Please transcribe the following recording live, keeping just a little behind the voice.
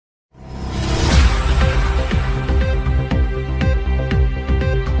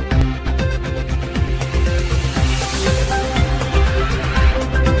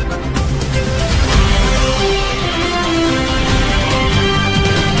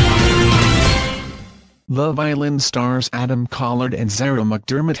Love Island stars Adam Collard and Zara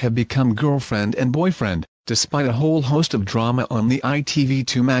McDermott have become girlfriend and boyfriend, despite a whole host of drama on the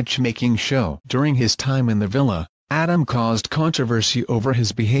ITV2 matchmaking show. During his time in the villa, Adam caused controversy over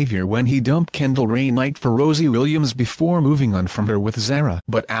his behavior when he dumped Kendall Ray Knight for Rosie Williams before moving on from her with Zara.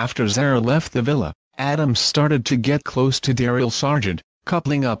 But after Zara left the villa, Adam started to get close to Daryl Sargent,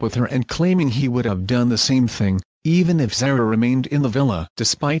 coupling up with her and claiming he would have done the same thing, even if Zara remained in the villa.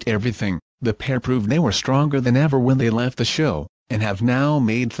 Despite everything, the pair proved they were stronger than ever when they left the show, and have now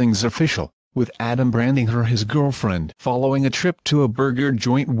made things official, with Adam branding her his girlfriend. Following a trip to a burger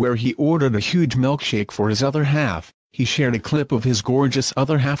joint where he ordered a huge milkshake for his other half, he shared a clip of his gorgeous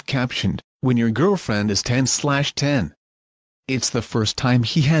other half captioned, "When your girlfriend is 10/10. It's the first time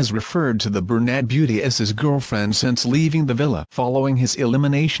he has referred to the brunette beauty as his girlfriend since leaving the villa. Following his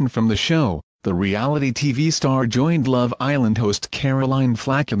elimination from the show, the reality TV star joined Love Island host Caroline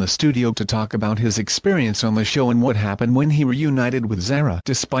Flack in the studio to talk about his experience on the show and what happened when he reunited with Zara.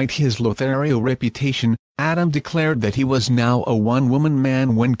 Despite his Lothario reputation, Adam declared that he was now a one-woman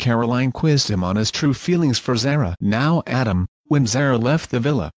man when Caroline quizzed him on his true feelings for Zara. Now Adam, when Zara left the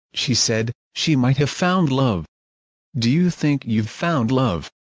villa, she said, she might have found love. Do you think you've found love?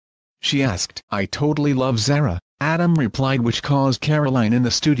 She asked. I totally love Zara, Adam replied, which caused Caroline in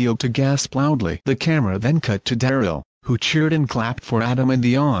the studio to gasp loudly. The camera then cut to Daryl, who cheered and clapped for Adam and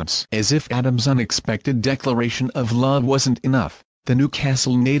the aunts. As if Adam's unexpected declaration of love wasn't enough, the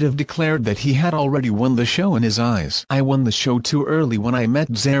Newcastle native declared that he had already won the show in his eyes. I won the show too early when I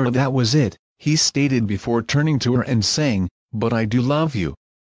met Zara, that was it, he stated before turning to her and saying, but I do love you.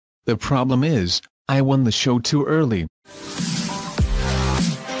 The problem is, I won the show too early.